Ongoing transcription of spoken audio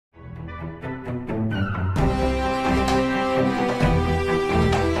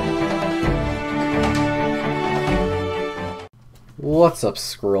What's up,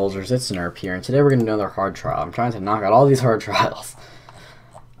 Scrollers? It's Nerp here, and today we're going to do another hard trial. I'm trying to knock out all these hard trials.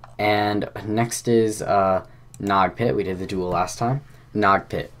 And next is Nog Pit. We did the duel last time. Nog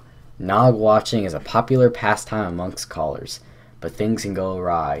Pit. Nog watching is a popular pastime amongst callers, but things can go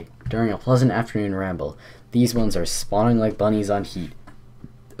awry. During a pleasant afternoon ramble, these ones are spawning like bunnies on heat.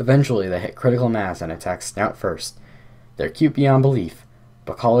 Eventually, they hit critical mass and attack Snout first. They're cute beyond belief,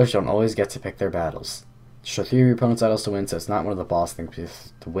 but callers don't always get to pick their battles. Show 3 of your opponent's idols to win, so it's not one of the boss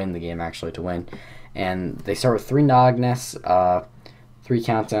things to win the game, actually, to win. And they start with 3 Nog nests, 3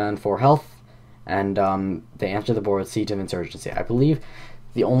 countdown, 4 health, and they enter the board with Siege of Insurgency. I believe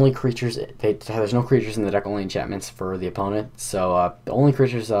the only creatures, there's no creatures in the deck, only enchantments for the opponent, so the only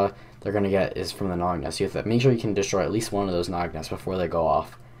creatures they're going to get is from the Nog nest. You have to make sure you can destroy at least one of those Nog nests before they go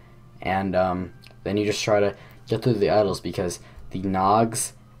off. And then you just try to get through the idols, because the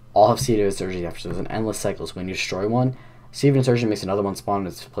Nogs all have Seed of Insurgency after, so there's an endless cycle. So when you destroy one, Seed of Insurgency makes another one spawn in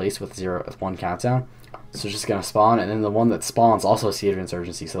its place with 1 countdown. So it's just gonna spawn, and then the one that spawns also has Seed of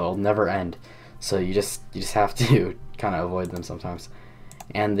Insurgency, so it'll never end. So you just have to kind of avoid them sometimes.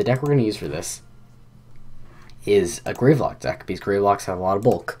 And the deck we're gonna use for this is a Gravelock deck, because Gravelocks have a lot of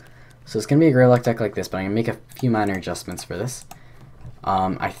bulk. So it's gonna be a Gravelock deck like this, but I'm gonna make a few minor adjustments for this.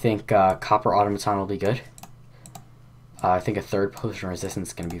 I think Copper Automaton will be good. I think a 3rd potion resistance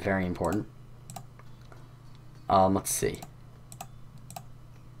is going to be very important. Let's see.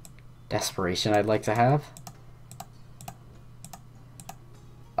 Desperation I'd like to have.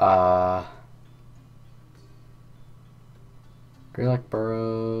 Gravelock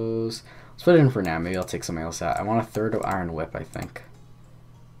Burrows. Let's put it in for now. Maybe I'll take something else out. I want a 3rd of Iron Whip, I think.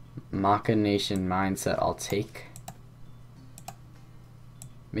 Machination Mindset I'll take.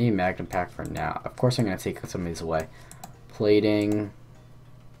 Maybe Magnum Pack for now. Of course I'm going to take some of these away. Plating.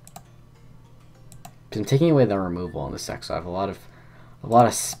 I'm taking away the removal in this deck, so I have a lot of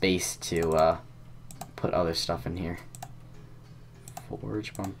space to put other stuff in here.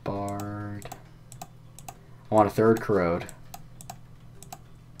 Forge Bombard. I want a 3rd Corrode.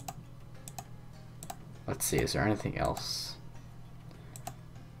 Let's see, is there anything else?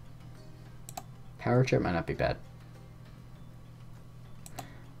 Power Trip might not be bad.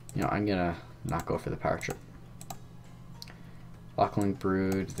 You know, I'm gonna not go for the Power Trip. Buckling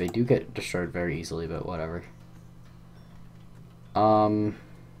Brood, they do get destroyed very easily, but whatever. I'm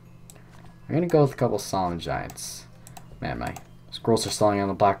gonna go with a couple Solemn Giants. Man, my scrolls are selling on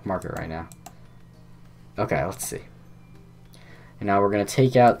the black market right now. Okay, let's see. And now we're gonna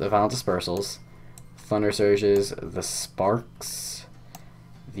take out the Violent Dispersals, Thunder Surges, the Sparks,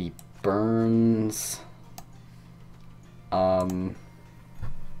 the Burns, yeah,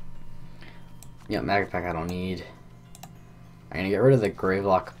 Magnet Pack I don't need. I'm going to get rid of the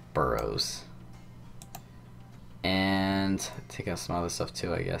Gravelock Burrows. And take out some other stuff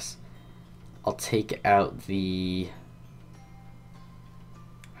too, I guess. I'll take out the...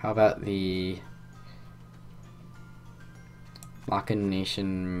 How about the...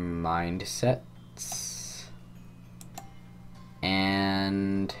 Machination Mindsets.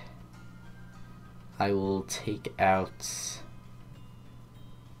 And... I will take out...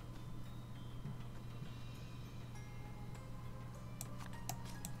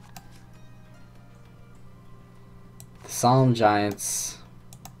 Solemn Giants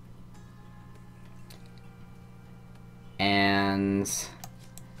and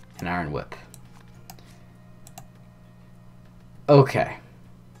an Iron Whip. Okay.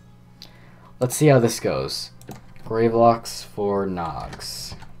 Let's see how this goes. Gravelocks for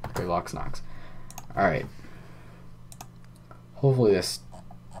Nogs. Gravelocksnogs. Alright. Hopefully this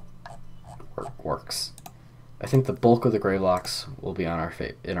works. I think the bulk of the Gravelocks will be on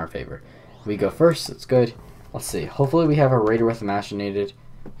in our favor. If we go first, it's good. Let's see. Hopefully we have a Raider with Machinated,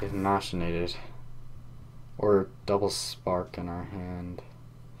 or Double Spark in our hand.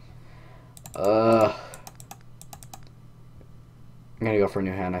 I'm gonna go for a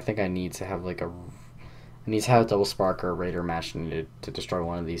new hand. I think I need to have like I need to have a Double Spark or a Raider Machinated to destroy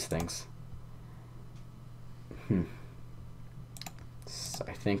one of these things. So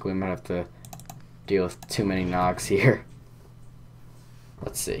I think we might have to deal with too many Nogs here.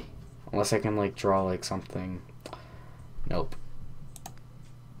 Let's see. Unless I can like draw like something. Nope.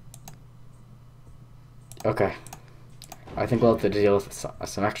 Okay. I think we'll have to deal with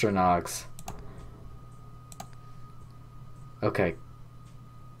some extra Nogs. Okay.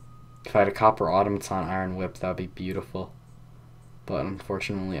 If I had a Copper Automaton Iron Whip, that would be beautiful. But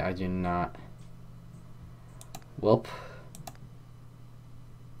unfortunately I do not. Welp.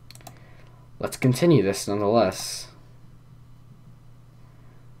 Let's continue this nonetheless.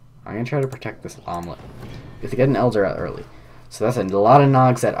 I'm going to try to protect this omelet. We have to get an Elder out early. So that's a lot of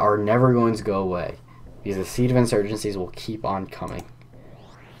Nogs that are never going to go away. Because the Seed of Insurgencies will keep on coming.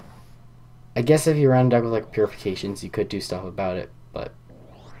 I guess if you ran deck with like Purifications, you could do stuff about it, but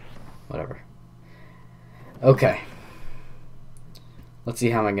whatever. Okay. Let's see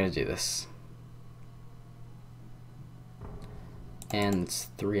how am I going to do this. And it's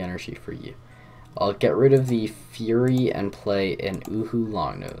 3 energy for you. I'll get rid of the Fury and play an Uhu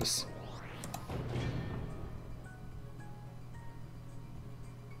Longnose.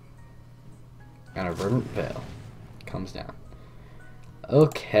 And a Verdant Veil comes down.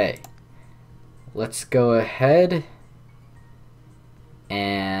 Okay. Let's go ahead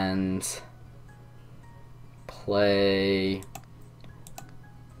and play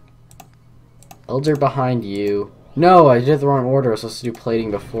Elder behind you. No, I did the wrong order. I was supposed to do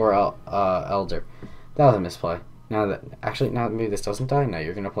plating before Elder. That was a misplay. Now that maybe this doesn't die. No,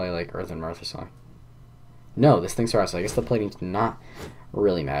 you're gonna play like Earth and Mirth or something. No, this thing's so I guess the plating does not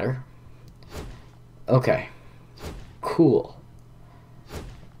really matter. Okay. Cool.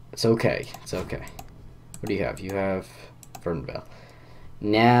 It's okay. It's okay. What do you have? You have Verdant Veil.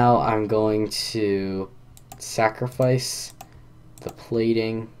 Now I'm going to sacrifice the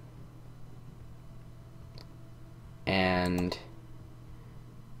plating and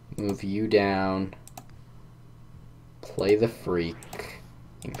move you down, play the Freak,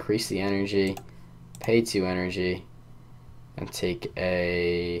 increase the energy, pay 2 energy, and take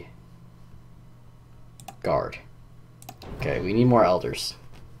a guard. Okay, we need more Elders.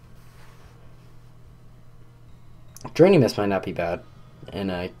 Draining Mist might not be bad in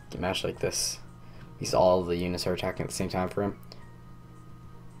a match like this. Because all the units are attacking at the same time for him.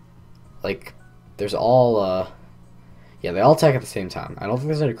 Like, there's all, yeah, they all attack at the same time. I don't think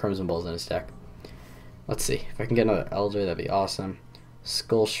there's any Crimson Bulls in his deck. Let's see. If I can get another Elder, that'd be awesome.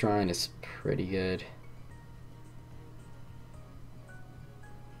 Skull Shrine is pretty good.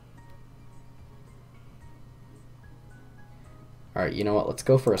 Alright, you know what? Let's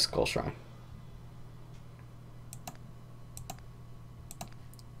go for a Skull Shrine.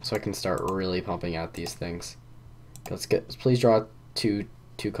 So I can start really pumping out these things. Let's please draw 2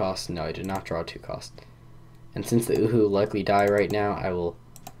 costs. No, I did not draw 2 costs. And since the Uhu will likely die right now, I will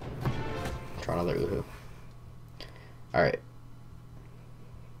draw another Uhu. Alright.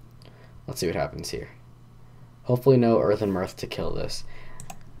 Let's see what happens here. Hopefully no Earth and Mirth to kill this.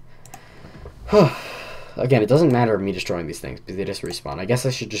 Again, it doesn't matter me destroying these things because they just respawn. I guess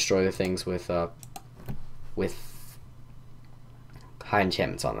I should destroy the things with high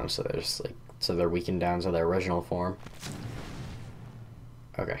enchantments on them, so they're just like they're weakened down to their original form.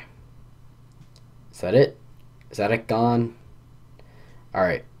 Okay. Is that it? Is that it gone?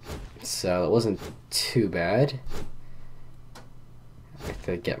 Alright. So it wasn't too bad. I have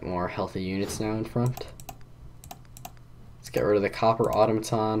to get more healthy units now in front. Let's get rid of the Copper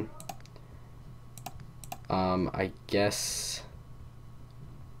Automaton. I guess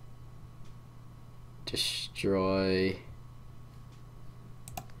destroy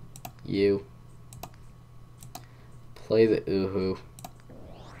you. Play the Uhu.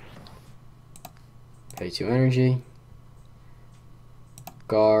 Pay 2 energy.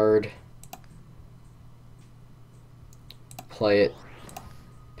 Guard. Play it.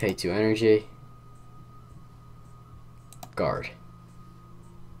 Pay 2 energy. Guard.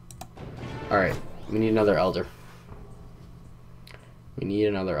 Alright, we need another Elder. We need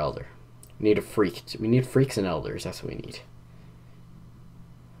another Elder. We need a Freak. We need Freaks and Elders, that's what we need.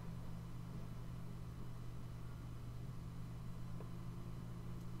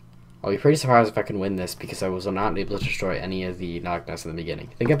 I'll be pretty surprised if I can win this because I was not able to destroy any of the Nog nests in the beginning.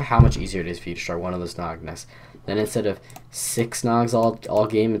 Think of how much easier it is for you to destroy one of those Nog nests. Then instead of 6 Nogs all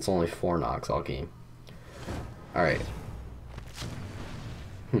game, it's only 4 Nogs all game. Alright.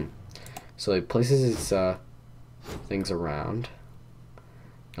 So he places his things around.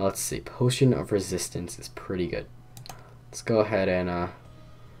 Now let's see. Potion of Resistance is pretty good. Let's go ahead and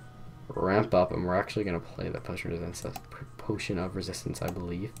ramp up, and we're actually going to play the Potion of Resistance. Potion of Resistance, I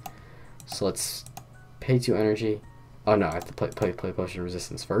believe. So let's pay 2 energy. Oh no, I have to play Potion of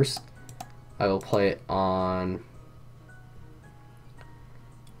Resistance first. I will play it on...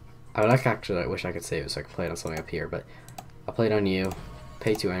 I wish I could save it so I can play it on something up here, but I'll play it on you.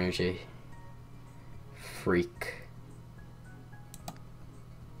 Pay 2 energy. Freak.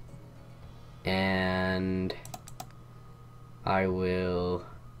 And I will...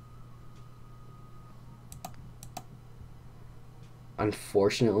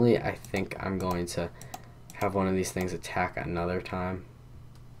 Unfortunately, I think I'm going to have one of these things attack another time.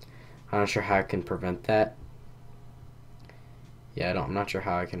 I'm not sure how I can prevent that. Yeah, I'm not sure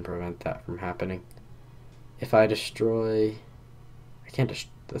how I can prevent that from happening. If I destroy I can't just...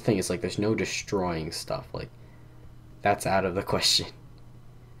 The thing is, like, there's no destroying stuff. Like, that's out of the question.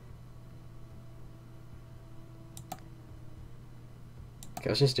 Okay,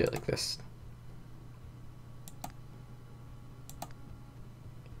 let's just do it like this.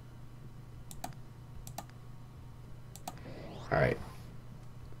 Alright.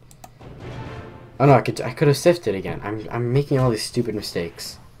 Oh no, I could have sifted again. I'm making all these stupid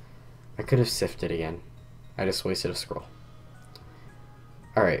mistakes. I could have sifted again. I just wasted a scroll.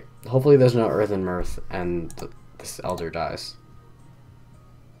 Alright. Hopefully there's no earth and mirth and this elder dies.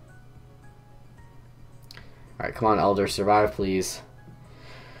 Alright, come on, elder. Survive, please.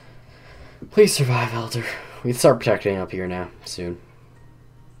 Please survive, elder. We can start protecting up here now, soon.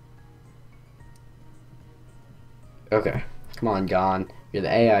 Okay. Come on, Gon. You're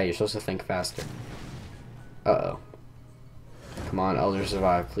the AI. You're supposed to think faster. Uh-oh. Come on, elder,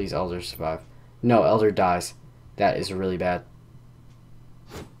 survive. Please, elder, survive. No, elder dies. That is really bad.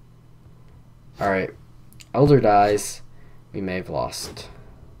 Alright. Elder dies. We may have lost.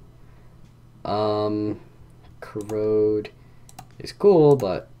 Corrode is cool,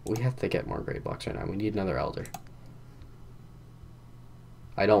 but we have to get more Graveblocks right now. We need another elder.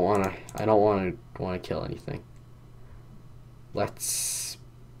 I don't wanna kill anything. Let's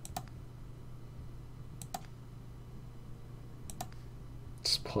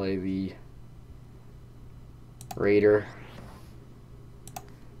play the Raider.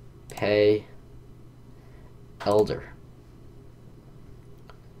 Pay elder.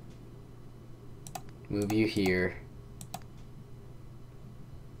 Move you here.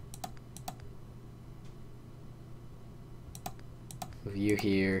 Move you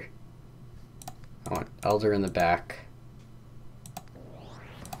here. I want elder in the back.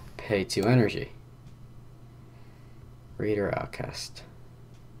 Pay 2 energy. Raider outcast.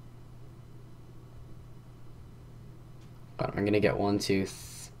 I'm gonna get 1, 2,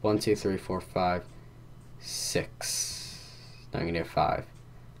 3, 4, 5, 6. Now I'm gonna get 5.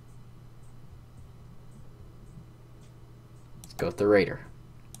 Let's go with the Raider.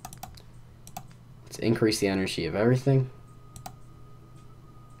 Let's increase the energy of everything.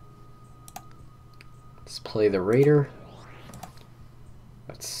 Let's play the Raider.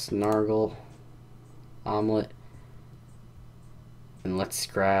 Let's Snargle, Omelet, and let's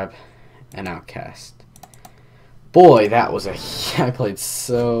grab an outcast. Boy, that was a... I played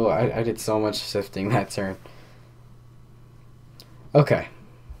so... I did so much sifting that turn. Okay.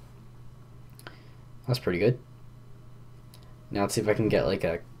 That's pretty good. Now let's see if I can get like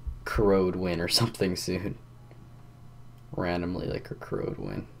a Corrode win or something soon. Randomly, like a Corrode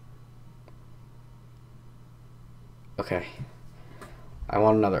win. Okay. I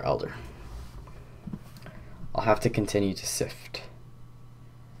want another elder. I'll have to continue to sift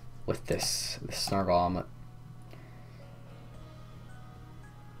with this Snargle Omelet.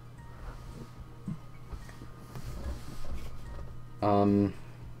 How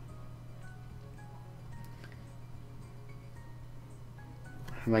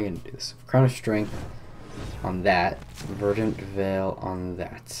am I going to do this? Crown of Strength on that. Verdant Veil on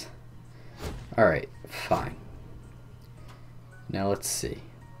that. Alright, fine. Now let's see.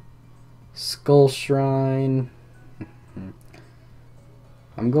 Skull Shrine.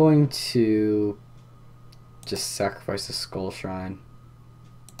 I'm going to just sacrifice the Skull Shrine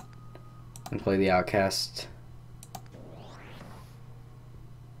and play the Outcast.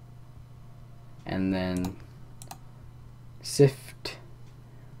 And then Sift.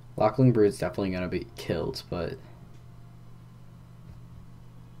 Lockling Brood's definitely going to be killed, but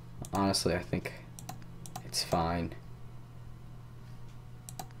honestly, I think it's fine.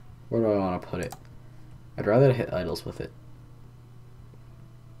 Where do I want to put it? I'd rather hit idols with it.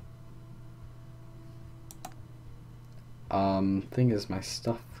 Thing is, my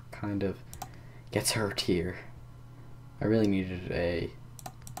stuff kind of gets hurt here. I really needed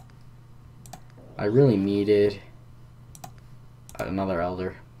another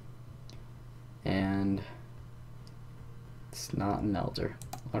elder. And it's not an elder.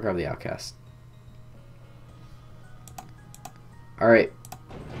 I'll grab the outcast. Alright.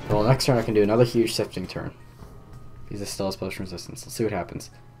 Well, next turn I can do another huge sifting turn. Because it still has potion resistance. Let's see what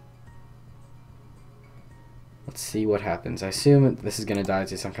happens. Let's see what happens. I assume this is going to die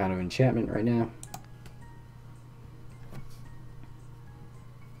to some kind of enchantment right now.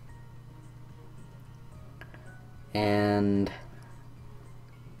 And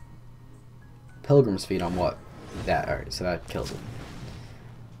Pilgrim's Feet on what? That. Alright, so that kills it.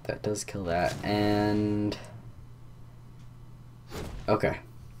 That does kill that. And okay.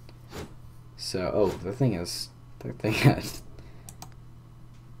 So, oh, the thing has College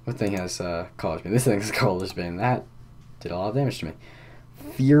Beam. This thing has College Beam. That did a lot of damage to me.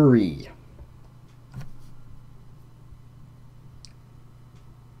 Fury.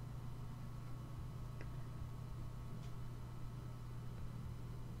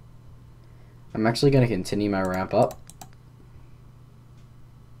 I'm actually going to continue my ramp up.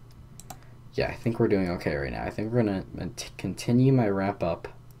 Yeah, I think we're doing okay right now. I think we're going to continue my ramp up.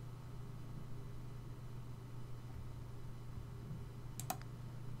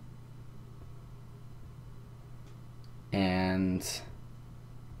 And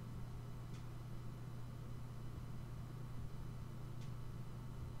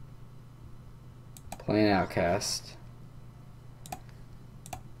play an outcast.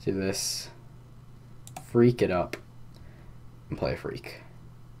 Do this. Freak it up. And play a freak.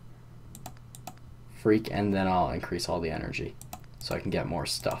 Freak, and then I'll increase all the energy so I can get more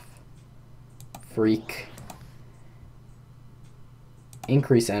stuff. Freak.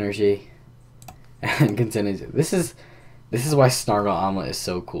 Increase energy. And continue. This is why Snargle Omelet is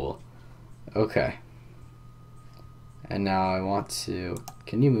so cool. Okay. And now I want to...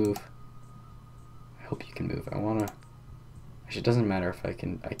 Can you move? I hope you can move. I want to... Actually, it doesn't matter if I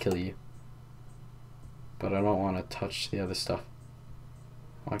kill you. But I don't want to touch the other stuff.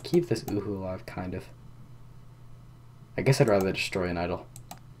 I want to keep this Uhu alive, kind of. I guess I'd rather destroy an idol.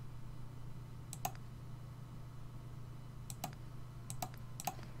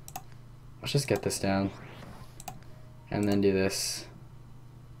 Let's just get this down. And then do this.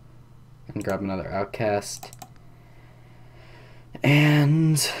 And grab another outcast.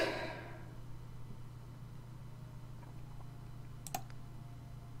 And...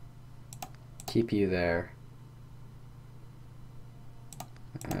 keep you there.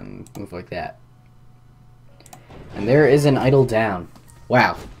 And move like that. And there is an idol down.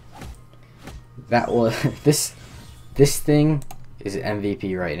 Wow. That was... This thing is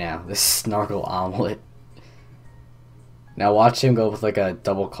MVP right now. This Snargle Omelet. Now watch him go with like a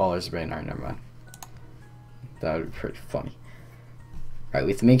double collar spray. No, never mind. That would be pretty funny. Alright,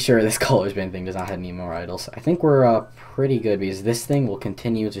 we have to make sure this colors band thing does not have any more idols. I think we're pretty good because this thing will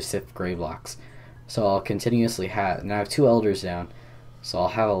continue to sift Gravelocks. So I'll continuously have... Now I have 2 elders down. So I'll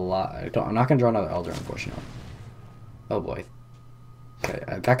have a lot... I'm not going to draw another elder, unfortunately. Oh boy. Okay,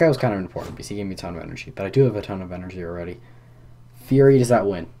 that guy was kind of important because he gave me a ton of energy. But I do have a ton of energy already. Fury, does that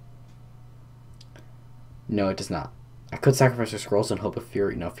win? No, it does not. I could sacrifice the scrolls and hope of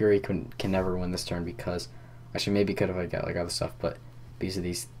Fury. No, Fury can never win this turn because... Actually, maybe could if I got like other stuff, but... These are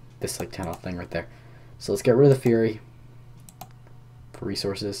this like 10 health thing right there. So let's get rid of the Fury for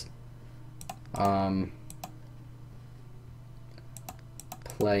resources. Play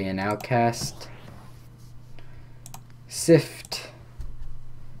an outcast. Sift.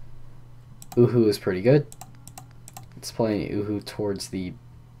 Uhu is pretty good. Let's play Uhu towards the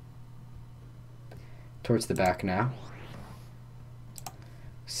back now.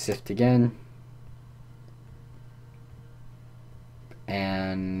 Sift again.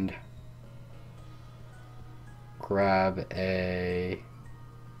 And grab a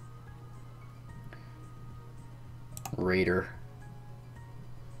Raider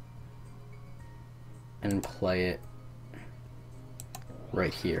and play it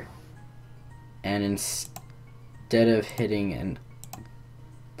right here. And instead of hitting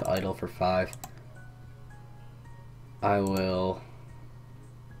the idol for 5, I will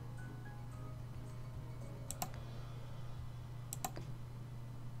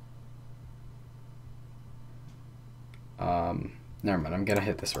never mind, I'm gonna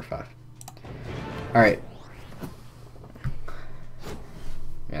hit this for 5. Alright.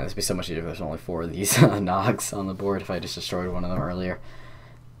 Yeah, this would be so much easier if there's only 4 of these Nogs on the board if I just destroyed one of them earlier.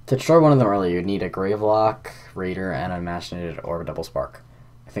 To destroy one of them earlier, you'd need a Gravelock, Raider, and an Machinated or a Double Spark.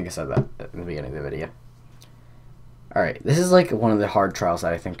 I think I said that at the beginning of the video. Alright, this is like one of the hard trials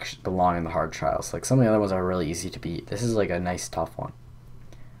that I think belong in the hard trials. Like some of the other ones are really easy to beat. This is like a nice tough one.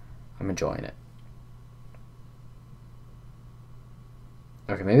 I'm enjoying it.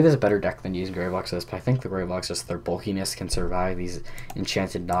 Okay, maybe there's a better deck than using Gravelocks for this, but I think the Gravelocks, just their bulkiness, can survive these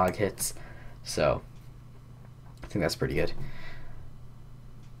enchanted Nog hits. So, I think that's pretty good.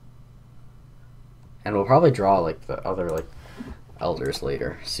 And we'll probably draw like the other like elders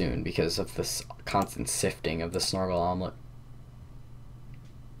later soon because of this constant sifting of the Snargle Omelet.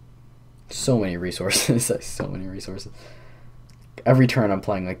 So many resources. So many resources. Every turn I'm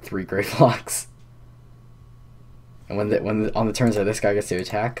playing like 3 Gravelocks. And when on the turns that this guy gets to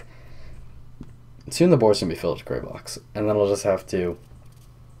attack, soon the board's gonna be filled with Gravelocks, and then I'll just have to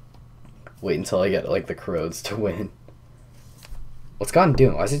wait until I get like the Corrodes to win. What's Gone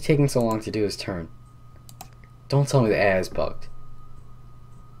doing? Why is it taking so long to do his turn? Don't tell me the AI is bugged.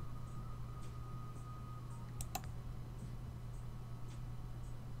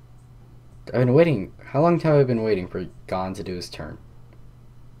 I've been waiting. How long have I been waiting for Gon to do his turn?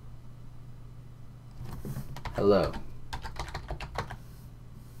 Hello.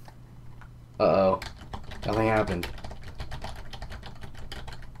 Uh-oh. Nothing happened.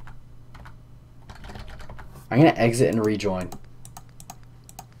 I'm gonna exit and rejoin.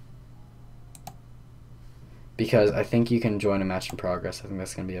 Because I think you can join a match in progress. I think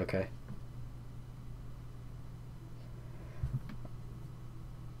that's gonna be okay.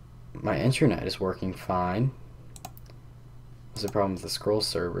 My internet is working fine. There's a problem with the scroll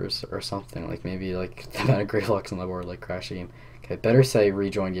servers or something. Like maybe like the amount of Gravelocksnogs on the board like crash the game. Okay, better say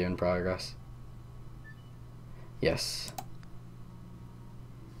rejoin game in progress. Yes.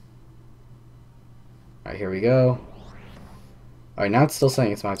 Alright, here we go. Alright, now it's still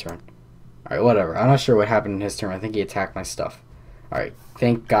saying it's my turn. Alright, whatever. I'm not sure what happened in his turn. I think he attacked my stuff. Alright,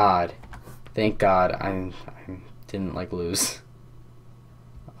 thank God. Thank God I didn't like lose.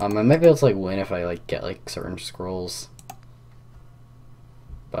 I might be able to like win if I like get like certain scrolls.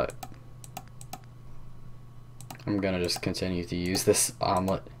 But I'm gonna just continue to use this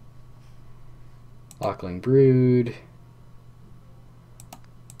omelet. Lockling Brood.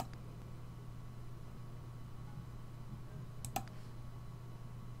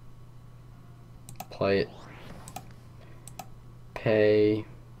 Play it. Pay.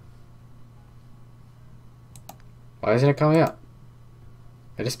 Why isn't it coming up?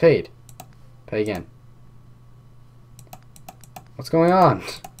 I just paid. Pay again. What's going on?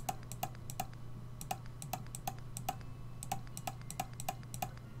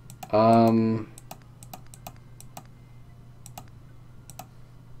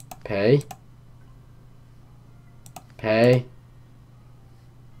 Pay. Pay.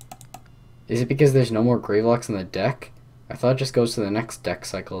 Is it because there's no more Gravelocks in the deck? I thought it just goes to the next deck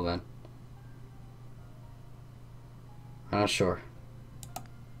cycle then. I'm not sure.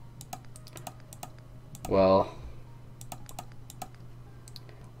 Well,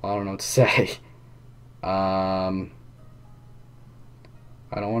 I don't know what to say. I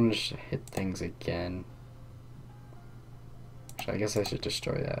don't want to just hit things again. I guess I should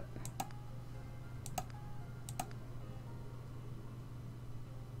destroy that.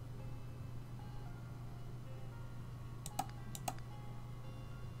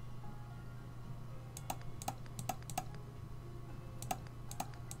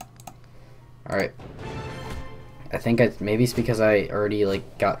 Alright. I think maybe it's because I already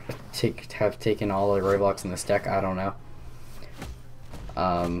like have taken all the Gravelocks in this deck. I don't know.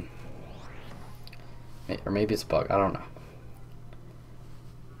 Or maybe it's a bug. I don't know.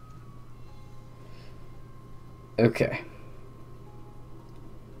 Okay. I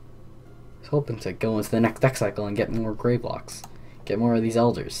was hoping to go into the next deck cycle and get more Gravelocks. Get more of these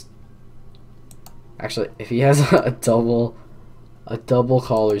elders. Actually, if he has a double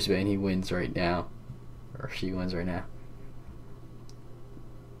Caller's Bane, he wins right now. Or she wins right now.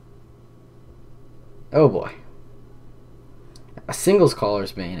 Oh boy. A singles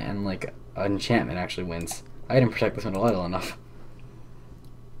Caller's Bane and like an enchantment actually wins. I didn't protect this one little enough.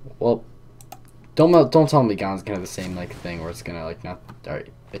 Well, don't tell me Gon's gonna have the same like thing where it's gonna like not. Alright,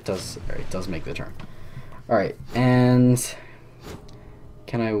 it does. Alright, it does make the turn. Alright, and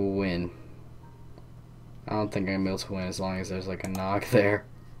can I win? I don't think I'm gonna be able to win as long as there's like a Nog there.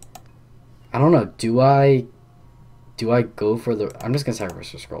 I don't know. Do I go for the? I'm just gonna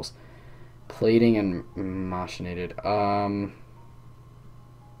sacrifice for scrolls, plating and machinated. I'm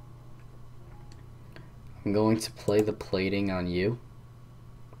going to play the plating on you.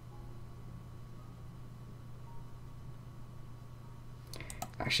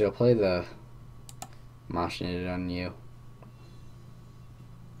 Actually, I'll play the machinated on you.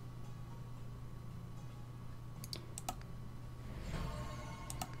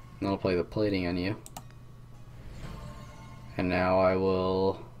 And I'll play the plating on you. And now I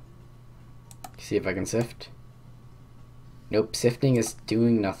will see if I can sift. Nope, sifting is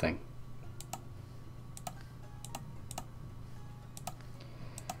doing nothing.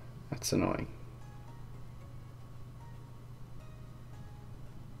 That's annoying.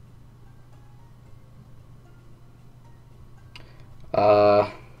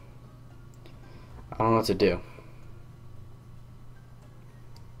 I don't know what to do.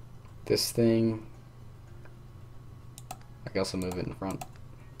 This thing, I guess I'll move it in front.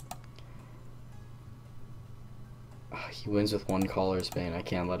 He wins with one Caller's Bane. I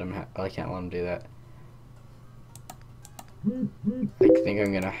can't let him do that. I think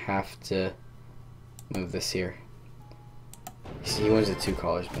I'm gonna have to move this here. See, he wins with two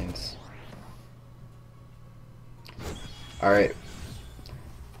Caller's Banes. Alright.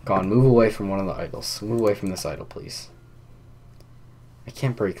 Go on, move away from one of the idols. Move away from this idol, please. I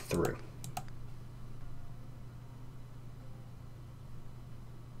can't break through.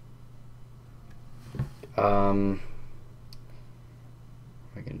 How am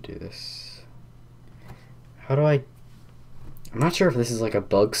I gonna do this? How do I... I'm not sure if this is like a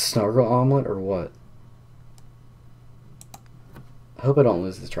bug snargle omelet or what. I hope I don't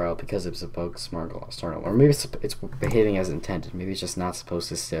lose this trial because it's a bug snargle, or maybe it's behaving as intended. Maybe it's just not supposed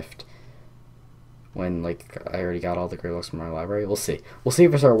to sift when, like, I already got all the Gravelocksnogs from my library. We'll see. We'll see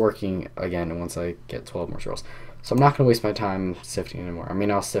if I start working again once I get 12 more scrolls. So I'm not going to waste my time sifting anymore. I mean,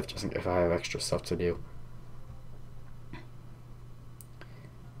 I'll sift just if I have extra stuff to do.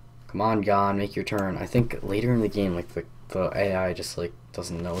 Come on, Gon, make your turn. I think later in the game, like, the AI just, like,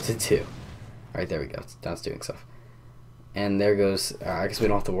 doesn't know what to do. Alright, there we go. Now it's doing stuff. And there goes... I guess we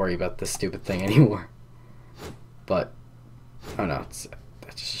don't have to worry about this stupid thing anymore. But... oh no,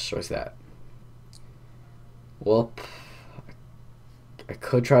 that just destroys that. Well, I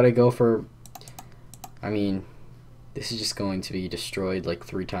could try to go for... I mean, this is just going to be destroyed like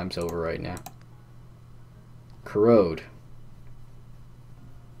 3 times over right now. Corrode.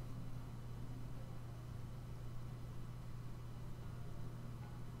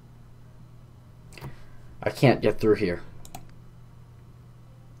 I can't get through here.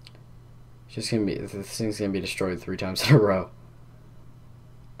 It's just gonna be... this thing's gonna be destroyed 3 times in a row.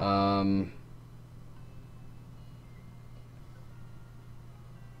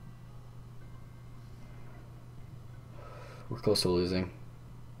 We're close to losing.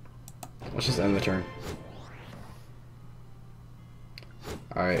 Let's just end the turn.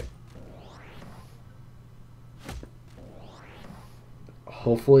 Alright.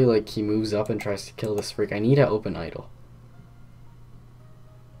 Hopefully, like, he moves up and tries to kill this freak. I need an open idol.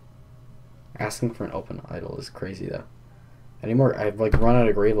 Asking for an open idol is crazy, though. Any more? I've, like, run out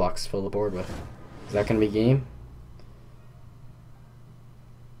of Gravelocks to fill the board with. Is that gonna be game?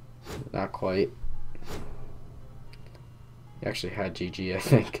 Not quite. He actually had GG, I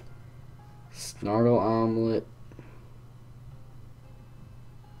think. Snargle omelet.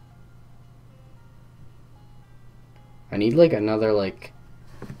 I need, like, another, like,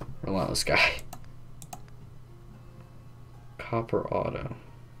 relentless guy. Copper auto.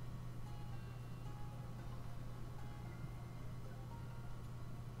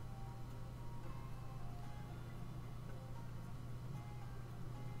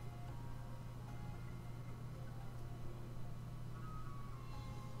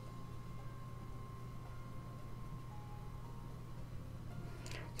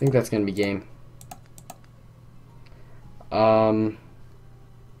 I think that's gonna be game.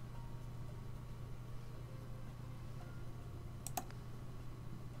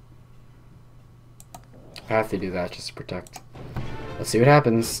 I have to do that just to protect. Let's see what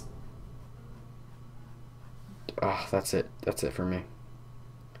happens. Ah, that's it. That's it for me.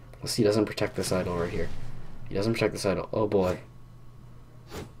 Let's see, he doesn't protect this idol right here. He doesn't protect this idol. Oh boy.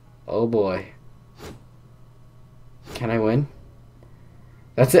 Oh boy. Can I win?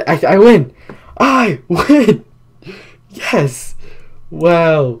 That's it. I win. I win. Yes.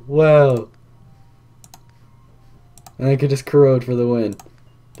 Wow. Wow. And I could just corrode for the win.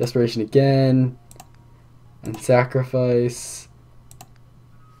 Desperation again. And sacrifice.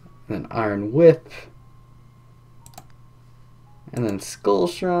 And then Iron Whip. And then Skull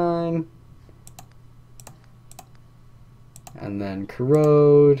Shrine. And then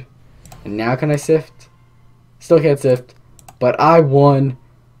corrode. And now can I sift? Still can't sift. But I won.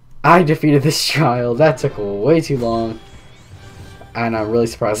 I defeated this child. That took way too long. And I'm really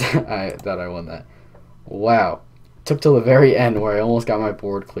surprised that I won that. Wow. Took till the very end where I almost got my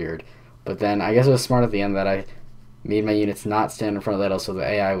board cleared. But then I guess it was smart at the end that I made my units not stand in front of the idol so the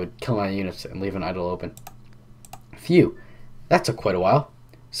AI would kill my units and leave an idol open. Phew. That took quite a while.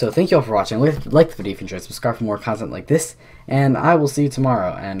 So thank you all for watching. Like the video if you enjoyed. Subscribe for more content like this. And I will see you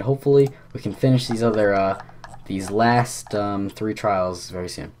tomorrow. And hopefully we can finish these other... these last 3 trials very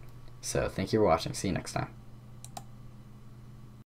soon. So thank you for watching. See you next time.